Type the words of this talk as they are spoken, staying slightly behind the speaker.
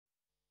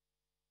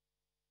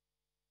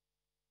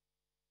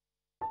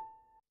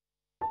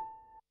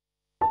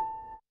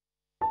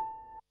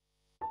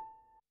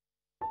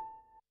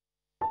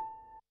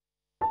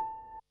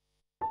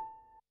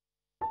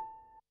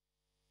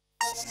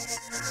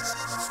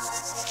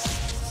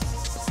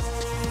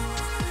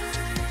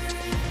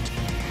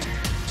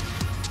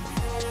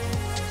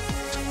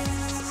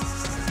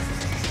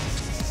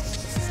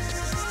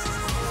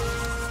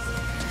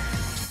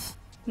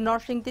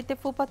নরসিংদীতে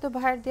ফুফাতো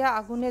ভাইয়ের দেয়া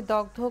আগুনে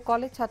দগ্ধ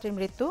কলেজ ছাত্রীর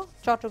মৃত্যু।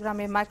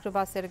 চট্টগ্রামে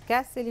মাইক্রোবাসের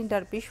গ্যাস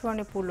সিলিন্ডার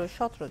বিস্ফোরণে পুড়ল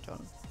 17 জন।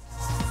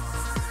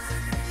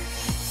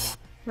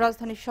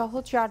 রাজধানী সহ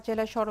 4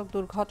 জেলায় সড়ক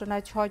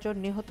দুর্ঘটনায় 6 জন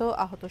নিহত,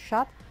 আহত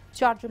 7,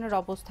 4 জনের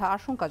অবস্থা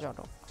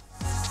আশঙ্কাজনক।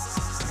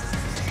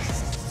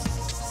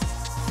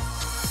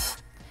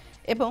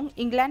 এবং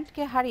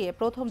ইংল্যান্ডকে হারিয়ে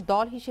প্রথম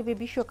দল হিসেবে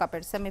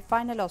বিশ্বকাপের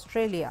সেমিফাইনালে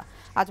অস্ট্রেলিয়া।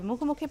 আজ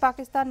মুখোমুখি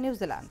পাকিস্তান,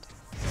 নিউজিল্যান্ড।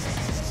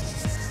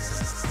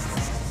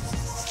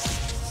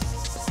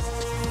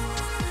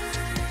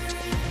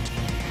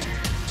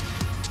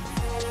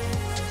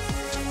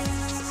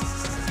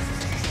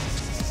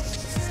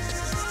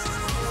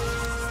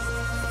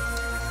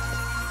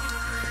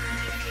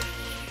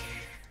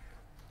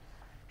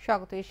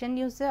 স্বাগত এশিয়ান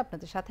নিউজে,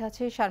 আপনাদের সাথে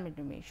আছে শারমিন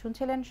রুমি।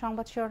 শুনছিলেন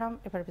সংবাদ শিরোনাম,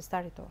 এবার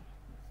বিস্তারিত।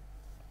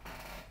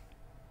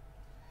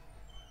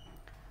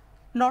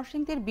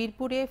 নরসিংদীর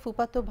বীরপুরে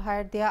ফুফাতো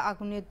ভাইয়ের দেয়া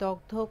আগুনে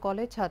দগ্ধ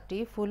কলেজ ছাত্রী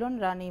ফুলন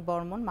রানী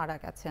বর্মন মারা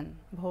গেছেন।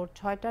 ভোর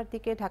 6টার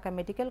দিকে ঢাকা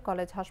মেডিকেল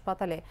কলেজ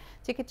হাসপাতালে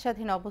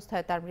চিকিৎসাধীন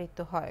অবস্থায় তার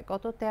মৃত্যু হয়।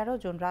 গত 13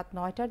 জুন রাত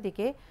 9টার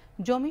দিকে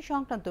জমি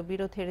সংক্রান্ত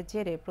বিরোধের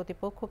জেরে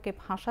প্রতিপক্ষকে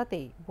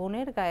ফাঁসাতেই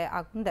বোনের গায়ে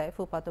আগুন দেয়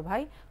ফুফাতো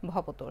ভাই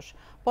ভবতোষ।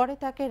 পরে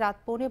তাকে রাত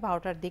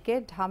 12:15টার দিকে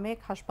ঢামেক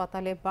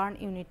হাসপাতালে বার্ন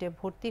ইউনিটে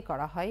ভর্তি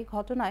করা হয়।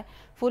 ঘটনায়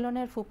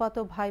ফুলনের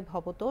ফুফাতো ভাই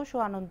ভবতোষ ও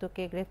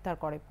আনন্দকে গ্রেফতার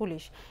করে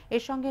পুলিশ।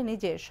 এর সঙ্গে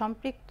নিজের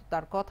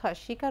সম্পৃক্ততার কথা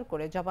স্বীকার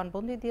করে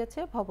জবানবন্দি দিয়েছে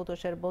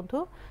ভবতোষের বন্ধু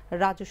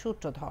রাজু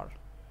সূত্রধর।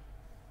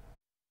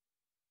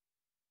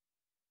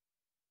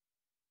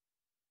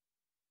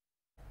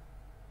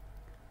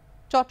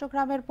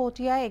 চট্টগ্রামের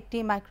পটিয়ায় একটি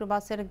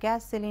মাইক্রোবাসের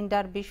গ্যাস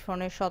সিলিন্ডার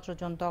বিস্ফোরণে 17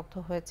 জন দগ্ধ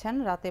হয়েছেন।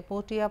 রাতে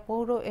পটিয়া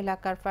পৌর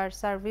এলাকার fire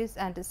service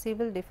and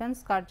civil defence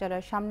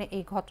কার্যালয়ের সামনে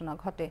এই ঘটনা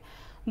ঘটে।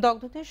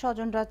 দগ্ধদের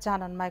স্বজনরা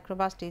জানান,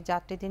 মাইক্রোবাসটি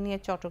যাত্রীদের নিয়ে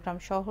চট্টগ্রাম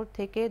শহর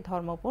থেকে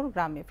ধর্মপুর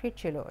গ্রামে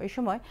ফিরছিল। এই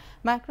সময়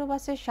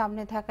মাইক্রোবাসের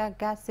সামনে থাকা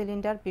গ্যাস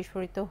সিলিন্ডার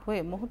বিস্ফোরিত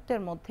হয়ে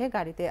মুহূর্তের মধ্যে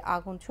গাড়িতে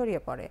আগুন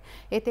ছড়িয়ে পড়ে।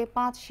 এতে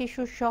 5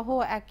 শিশু সহ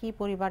একই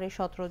পরিবারের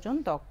 17 জন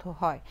দগ্ধ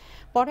হয়।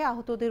 পরে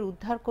আহতদের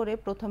উদ্ধার করে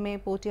প্রথমে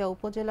পটিয়া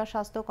উপজেলা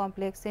স্বাস্থ্য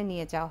কমপ্লেক্সে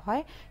নিয়ে যাওয়া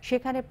হয়।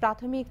 সেখানে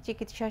প্রাথমিক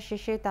চিকিৎসা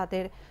শেষে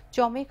তাদের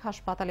চমেক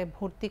হাসপাতালে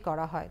ভর্তি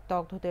করা হয়।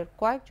 দগ্ধদের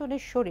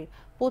কয়েকজনের শরীর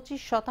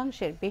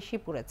 25% বেশি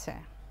পুড়েছে।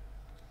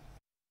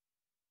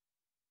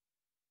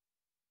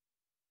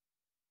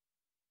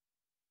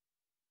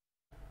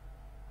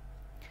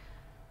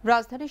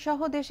 রাজধানী সহ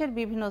দেশের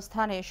বিভিন্ন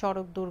স্থানে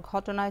সড়ক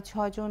দুর্ঘটনায়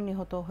 6 জন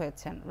নিহত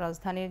হয়েছেন।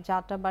 রাজধানীর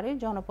যাত্রাবাড়ির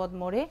জনপদ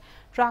মোড়ে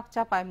ট্রাক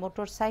চাপায়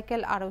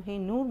মোটরসাইকেল আরোহী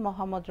নূর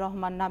মোহাম্মদ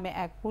রহমান নামে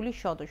এক পুলিশ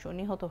সদস্য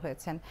নিহত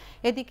হয়েছেন।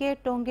 এদিকে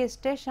টঙ্গী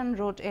স্টেশন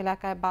রোড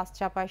এলাকায় বাস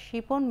চাপায়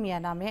শিপন মিয়া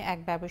নামে এক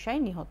ব্যবসায়ী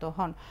নিহত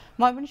হন।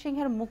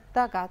 ময়মনসিংহের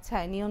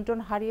মুক্তাগাছায় নিয়ন্ত্রণ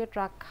হারিয়ে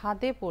ট্রাক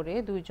খাদে পড়ে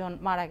 2 জন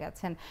মারা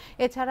গেছেন।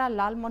 এছাড়া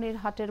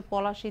লালমনিরহাটের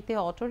পলাশীতে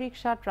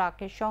অটোরিকশা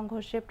ট্রাকের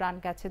সংঘর্ষে প্রাণ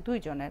গেছে 2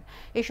 জনের।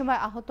 এ সময়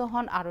আহত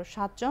হন আরও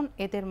 7 জন।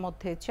 এদের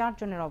মধ্যে 4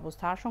 জনের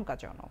অবস্থা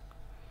আশঙ্কাজনক।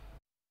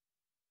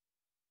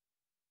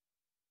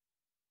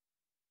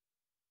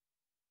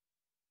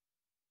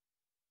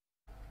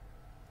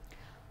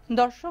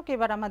 দর্শক,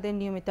 এবার আমাদের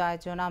নিয়মিত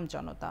আয়োজন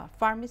আমজনতা।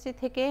 ফার্মেসি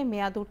থেকে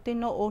মেয়াদ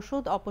উত্তীর্ণ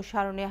ওষুধ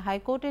অপসারণে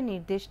হাইকোর্টের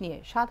নির্দেশ নিয়ে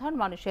সাধারণ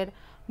মানুষের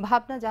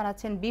ভাবনা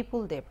জানাচ্ছেন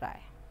বিপুল দেব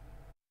রায়।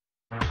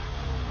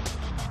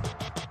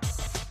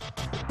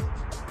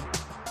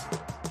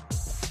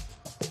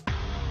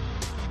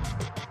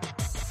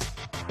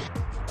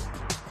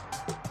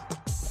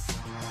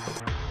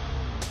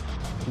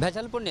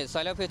 ভেজাল পণ্যে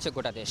সয়লাভ হয়েছে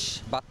গোটা দেশ,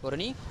 বাদ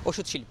পড়েনি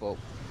ওষুধ শিল্প।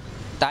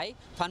 তাই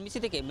ফার্মেসি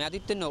থেকে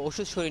মেয়াদোত্তীর্ণ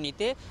ওষুধ সরিয়ে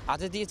নিতে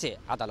আদেশ দিয়েছে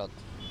আদালত।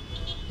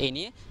 এ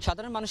নিয়ে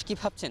সাধারণ মানুষ কি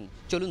ভাবছেন,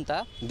 চলুন তা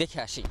দেখে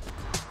আসি।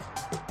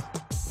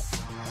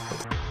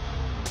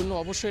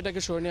 অবশ্যই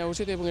এটাকে সরিয়ে নেওয়া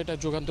উচিত এবং এটা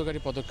যুগান্তকারী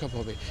পদক্ষেপ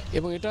হবে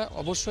এবং এটা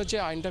অবশ্যই যে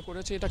আইনটা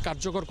করেছে এটা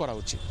কার্যকর করা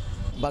উচিত।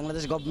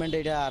 বাংলাদেশ গভর্নমেন্ট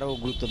এটা আরও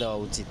গুরুত্ব দেওয়া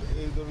উচিত।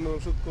 এই ধরনের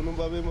ওষুধ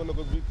কোনোভাবেই মনে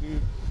করি বিক্রি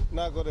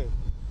না করে,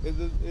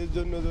 এর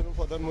জন্য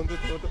প্রধানমন্ত্রী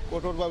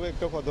কঠোরভাবে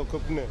একটা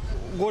পদক্ষেপ নেয়।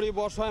 গরিব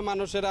অসহায়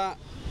মানুষেরা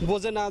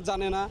বোঝে না,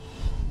 জানে না,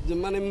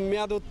 মানে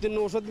মেয়াদ উত্তীর্ণ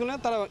ওষুধগুলো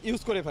তারা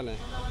ইউজ করে ফেলে,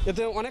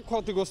 এতে অনেক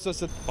ক্ষতিগ্রস্ত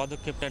হচ্ছে।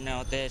 পদক্ষেপটা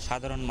নেওয়াতে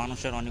সাধারণ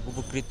মানুষের অনেক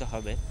উপকৃত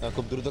হবে।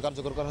 খুব দ্রুত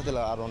কার্যকর করা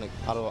হলে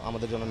আরো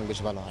আমাদের জন্য অনেক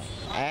বেশি ভালো হয়।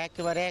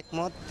 একেবারে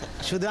একমত,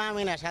 শুধু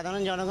আমি না,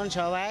 সাধারণ জনগণ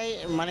সবাই,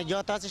 মানে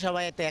যত আছে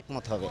সবাই এতে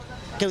একমত হবে,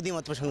 কেউ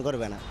দ্বিমত পোষণ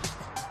করবে না।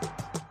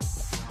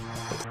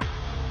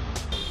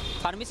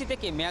 ফার্মেসি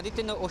থেকে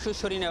মেয়াদোত্তীর্ণ ওষুধ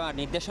সরিয়ে নেওয়ার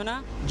নির্দেশনা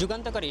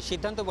যুগান্তকারী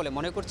সিদ্ধান্ত বলে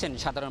মনে করছেন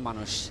সাধারণ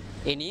মানুষ।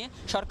 এ নিয়ে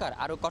সরকার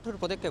আরও কঠোর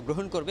পদক্ষেপ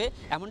গ্রহণ করবে,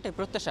 এমনটাই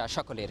প্রত্যাশা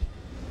সকলের।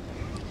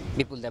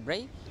 বিপুল দেব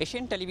রায়,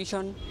 এশিয়ান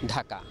টেলিভিশন,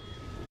 ঢাকা।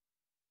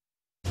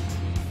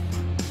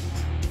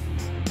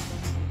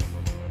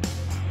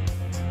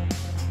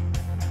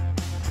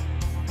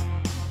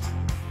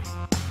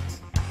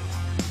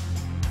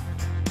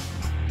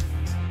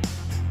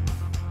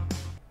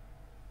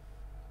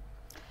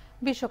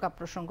 বিশ্বকাপ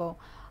প্রসঙ্গ।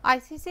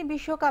 আইসিসি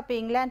বিশ্বকাপে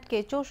ইংল্যান্ডকে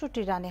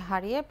 ৬৪ রানে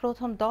হারিয়ে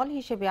প্রথম দল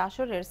হিসেবে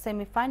আসরের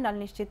সেমিফাইনাল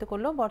নিশ্চিত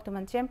করল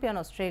বর্তমান চ্যাম্পিয়ন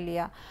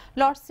অস্ট্রেলিয়া।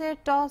 লর্ডসে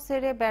টস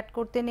হেরে ব্যাট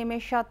করতে নেমে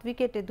 ৭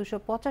 উইকেটে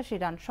 ২৮৫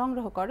 রান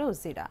সংগ্রহ করে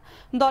অজিরা।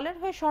 দলের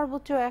হয়ে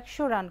সর্বোচ্চ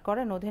 ১০০ রান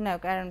করেন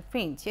অধিনায়ক অ্যারন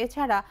ফিঞ্চ।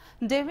 এছাড়া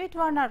ডেভিড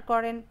ওয়ার্নার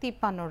করেন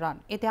 ৫৩ রান।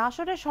 এতে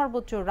আসরের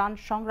সর্বোচ্চ রান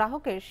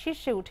সংগ্রাহকের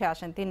শীর্ষে উঠে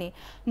আসেন তিনি।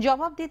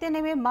 জবাব দিতে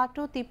নেমে মাত্র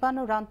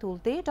 ৫৩ রান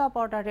তুলতেই টপ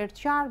অর্ডারের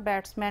 ৪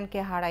 ব্যাটসম্যানকে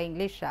হারায়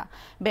ইংলিশরা।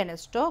 বেন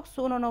স্টোকস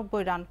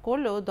 ৮৯ রান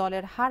করলেও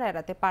দলের হার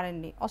এড়াতে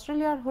পারেননি।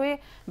 অস্ট্রেলিয়ার হয়ে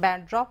ব্যাট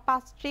ড্রপ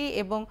 ৫টি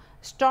এবং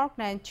স্টার্ক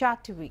নেন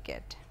 ৪টি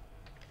উইকেট।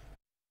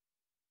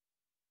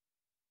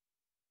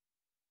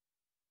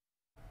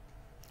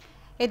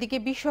 এদিকে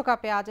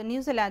বিশ্বকাপে আজ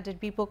নিউজিল্যান্ডের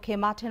বিপক্ষে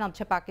মাঠে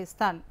নামছে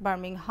পাকিস্তান।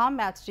 বার্মিংহাম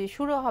ম্যাচটি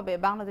শুরু হবে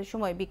বাংলাদেশ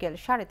সময় বিকেল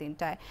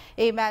 ৩:৩০টায়।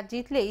 এই ম্যাচ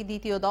জিতলেই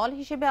দ্বিতীয় দল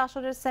হিসেবে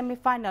আসরের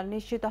সেমিফাইনাল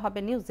নিশ্চিত হবে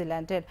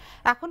নিউজিল্যান্ডের।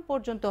 এখন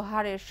পর্যন্ত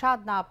হারের স্বাদ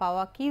না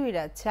পাওয়া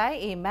কিউইরা চায়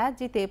এই ম্যাচ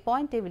জিতে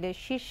পয়েন্ট টেবিলের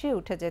শীর্ষে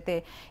উঠে যেতে।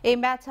 এই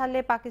ম্যাচ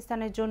হারলে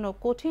পাকিস্তানের জন্য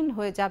কঠিন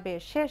হয়ে যাবে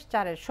শেষ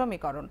 ৪-এর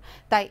সমীকরণ।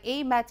 তাই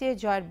এই ম্যাচে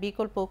জয়ের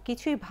বিকল্প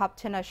কিছুই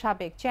ভাবছে না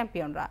সাবেক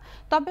চ্যাম্পিয়নরা।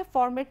 তবে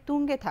ফর্মের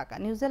তুঙ্গে থাকা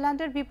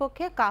নিউজিল্যান্ডের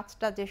বিপক্ষে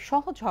কাজটা যে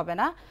সহজ হবে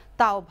না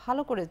তাও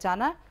ভালো করে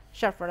জানা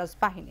সরফরাজ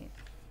বাহিনীর।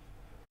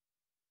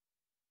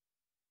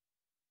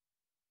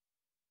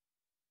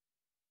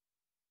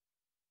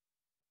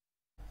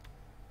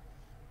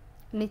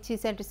 নিচ্ছি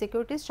সেন্ট্রি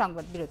সিকিউরিটিজ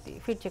সংবাদ বিরতি।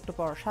 ফিরছে একটু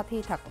পর,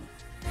 সাথেই থাকুন।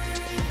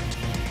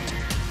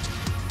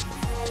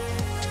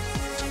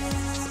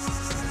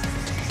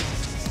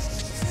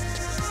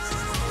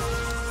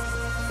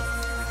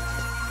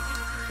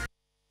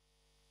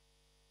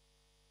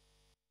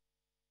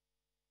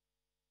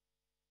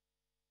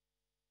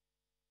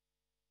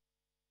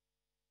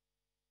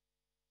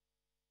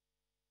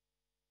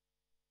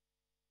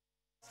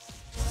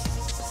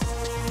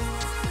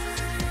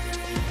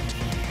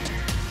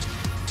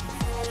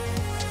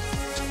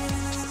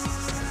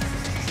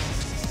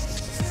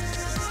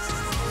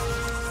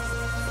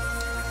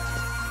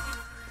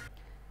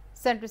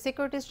 সেন্ট্রি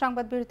সিকিউরিটিজ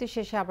সংবাদ বিরতি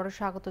শেষে আবারও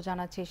স্বাগত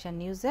জানাচ্ছি এশিয়ান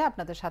নিউজে।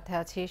 আপনাদের সাথে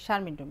আছি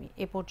শারমিন রুমি।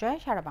 এ পর্যায়ে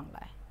সারা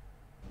বাংলায়।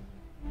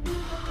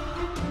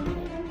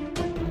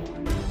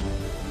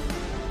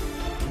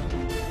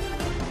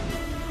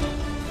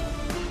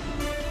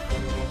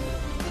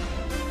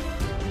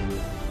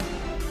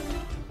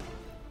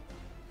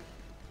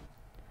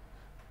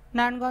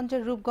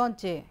 নারায়ণগঞ্জের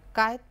রূপগঞ্জে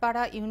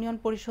কায়েতপাড়া ইউনিয়ন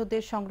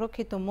পরিষদের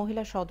সংরক্ষিত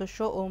মহিলা সদস্য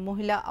ও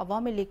মহিলা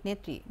আওয়ামী লীগ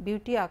নেত্রী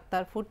বিউটি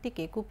আক্তার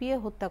ফুর্তিকে কুপিয়ে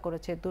হত্যা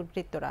করেছে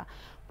দুর্বৃত্তরা।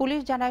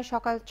 পুলিশ জানায়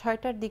সকাল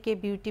 ৬টার দিকে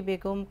বিউটি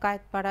বেগম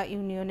কায়েতপাড়া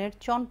ইউনিয়নের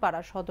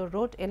চনপাড়া সদর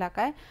রোড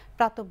এলাকায়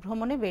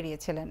প্রাতঃভ্রমণে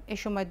বেরিয়েছিলেন। এ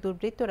সময়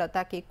দুর্বৃত্তরা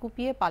তাকে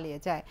কুপিয়ে পালিয়ে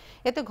যায়।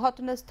 এতে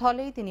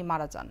ঘটনাস্থলেই তিনি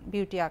মারা যান।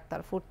 বিউটি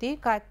আক্তার ফুর্তি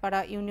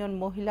কায়েতপাড়া ইউনিয়ন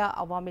মহিলা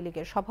আওয়ামী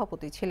লীগের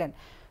সভাপতি ছিলেন।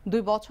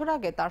 ২ বছর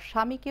আগে তার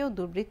স্বামীকেও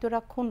দুর্বৃত্তরা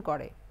খুন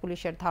করে।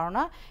 পুলিশের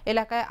ধারণা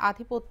এলাকায়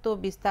আধিপত্য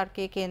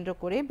বিস্তারকে কেন্দ্র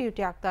করে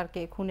বিউটি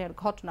আক্তারকে খুনের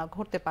ঘটনা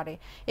ঘটতে পারে।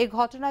 এই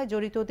ঘটনায়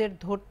জড়িতদের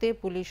ধরতে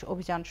পুলিশ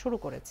অভিযান শুরু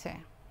করেছে।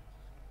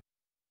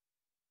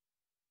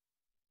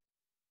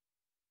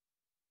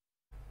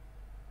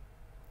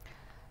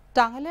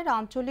 টাঙ্গাইলের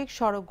আঞ্চলিক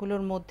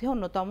সড়কগুলোর মধ্যে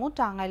অন্যতম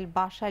টাঙ্গাইল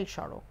বাসাইল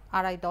সড়ক।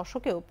 ২.৫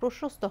 দশকেও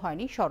প্রশস্ত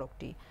হয়নি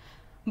সড়কটি।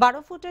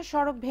 ১২ ফুটের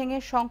সড়ক ভেঙে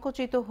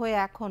সংকুচিত হয়ে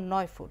এখন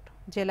 ৯ ফুট।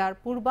 জেলার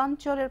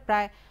পূর্বাঞ্চলের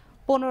প্রায়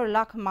 ১৫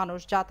 লাখ মানুষ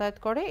যাতায়াত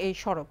করে এই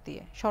সড়ক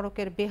দিয়ে।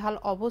 সড়কের বেহাল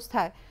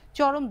অবস্থায়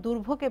চরম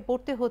দুর্ভোগে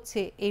পড়তে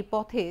হচ্ছে এই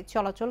পথে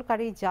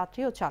চলাচলকারী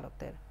যাত্রী ও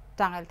চালকদের।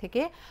 টাঙ্গাইল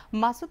থেকে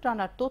মাসুদ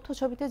রানার তথ্য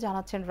ছবিতে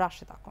জানাচ্ছেন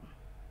রাশেদ আকন।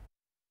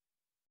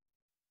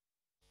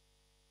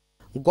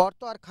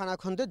 গর্ত আর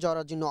খানাখন্দে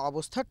জরাজীর্ণ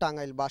অবস্থা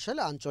টাঙ্গাইল বাসাইল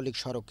আঞ্চলিক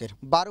সড়কের।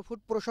 ১২ ফুট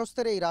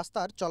প্রশস্তের এই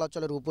রাস্তার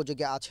চলাচলের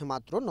উপযোগী আছে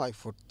মাত্র ৯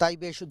 ফুট। তাই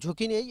বেশ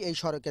ঝুঁকি নিয়েই এই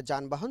সড়কে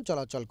যানবাহন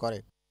চলাচল করে।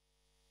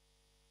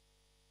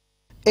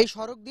 এই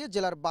সড়ক দিয়ে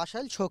জেলার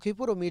বাসাইল,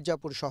 সখীপুর ও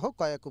মির্জাপুর সহ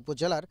কয়েক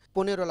উপজেলার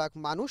 ১৫ লাখ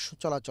মানুষ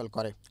চলাচল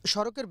করে।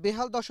 সড়কের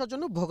বেহাল দশার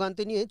জন্য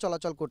ভোগান্তি নিয়ে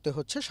চলাচল করতে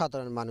হচ্ছে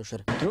সাধারণ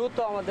মানুষের। দ্রুত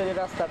আমাদের এই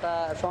রাস্তাটা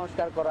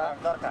সংস্কার করা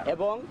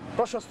এবং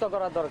প্রশস্ত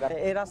করা দরকার।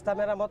 এই রাস্তা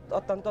মেরামত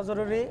অত্যন্ত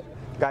জরুরি।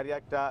 গাড়ি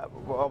একটা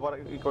ওভার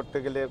করতে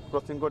গেলে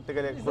ক্রসিং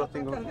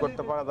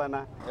করতে পারা যায়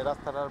না। এই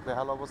রাস্তাটার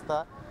বেহাল অবস্থা,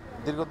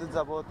 দীর্ঘদিন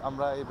যাবৎ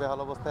আমরা এই বেহাল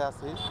অবস্থায়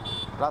আছি।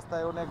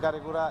 রাস্তায় অনেক গাড়ি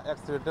ঘোড়া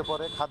অ্যাক্সিডেন্টে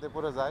পড়ে, খাদে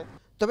পড়ে যায়।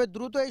 তবে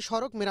দ্রুত এই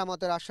সড়ক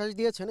মেরামতের আশ্বাস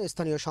দিয়েছেন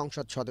স্থানীয়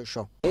সংসদ সদস্য।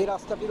 এই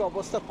রাস্তাটির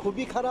অবস্থা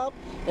খুবই খারাপ,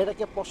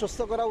 এটাকে প্রশস্ত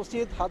করা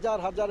উচিত। হাজার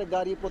হাজার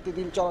গাড়ি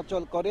প্রতিদিন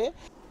চলাচল করে।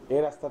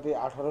 এই রাস্তাটি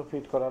 18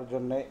 ফিট করার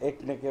জন্য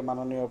একনেকে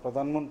মাননীয়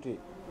প্রধানমন্ত্রী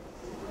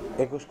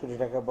 21 কোটি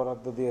টাকা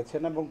বরাদ্দ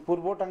দিয়েছেন এবং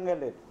পূর্ব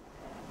টাঙ্গাইলের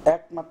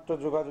একমাত্র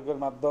যোগাযোগের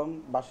মাধ্যম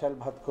বাসাইল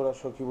ভাতকুড়া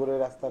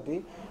সখীপুরের রাস্তাটি।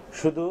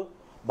 শুধু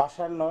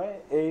বাসাইল নয়,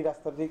 এই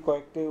রাস্তাটি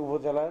কয়েকটি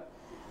উপজেলার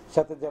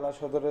সাথে জেলা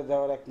সদরে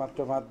যাওয়ার একমাত্র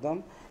মাধ্যম।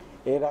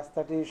 এই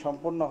রাস্তাটি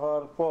সম্পূর্ণ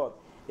হওয়ার পর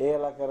এই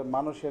এলাকার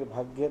মানুষের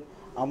ভাগ্যের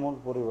আমূল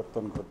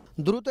পরিবর্তন করবে।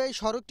 দ্রুত এই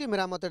সড়কটি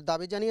মেরামতের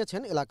দাবি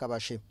জানিয়েছেন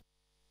এলাকাবাসী।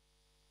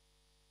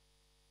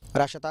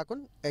 Rashed Akon,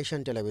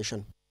 Asian television.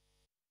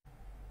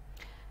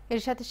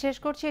 এর সাথে শেষ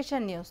করছি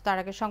এশিয়ান নিউজ। তার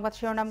আগে সংবাদ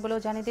শিরোনামগুলো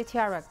জানিয়ে দিচ্ছি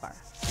আরও একবার।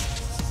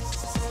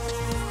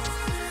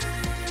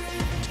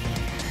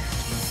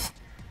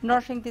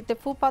 নরসিংদীতে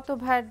ফুফাতো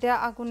ভাইয়ের দেয়া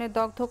আগুনে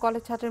দগ্ধ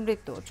কলেজ ছাত্রের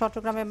মৃত্যু।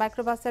 চট্টগ্রামে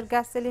মাইক্রোবাসের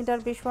গ্যাস সিলিন্ডার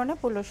বিস্ফোরণে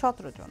পুরল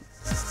 17 জন।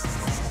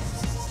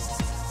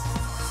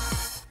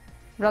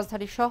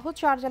 রাজধানী সহ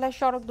 4 জেলায়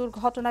সড়ক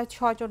দুর্ঘটনায়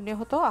 6 জন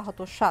নিহত, আহত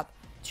 7।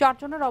 4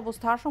 জনের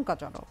অবস্থা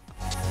আশঙ্কাজনক।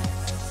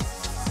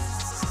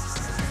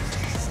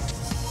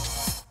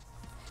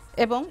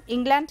 এবং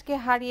ইংল্যান্ডকে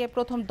হারিয়ে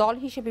প্রথম দল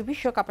হিসেবে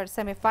বিশ্বকাপের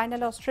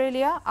সেমিফাইনালে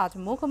অস্ট্রেলিয়া, আজ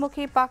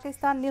মুখোমুখি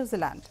পাকিস্তান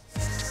নিউজিল্যান্ড।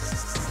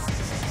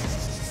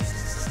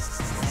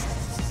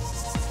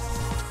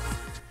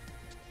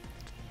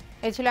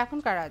 এই ছিল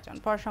এখনকার আয়োজন।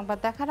 পরের সংবাদ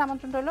দেখার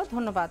আমন্ত্রণ রইল।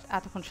 ধন্যবাদ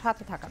এতক্ষণ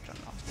সাথে থাকার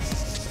জন্য।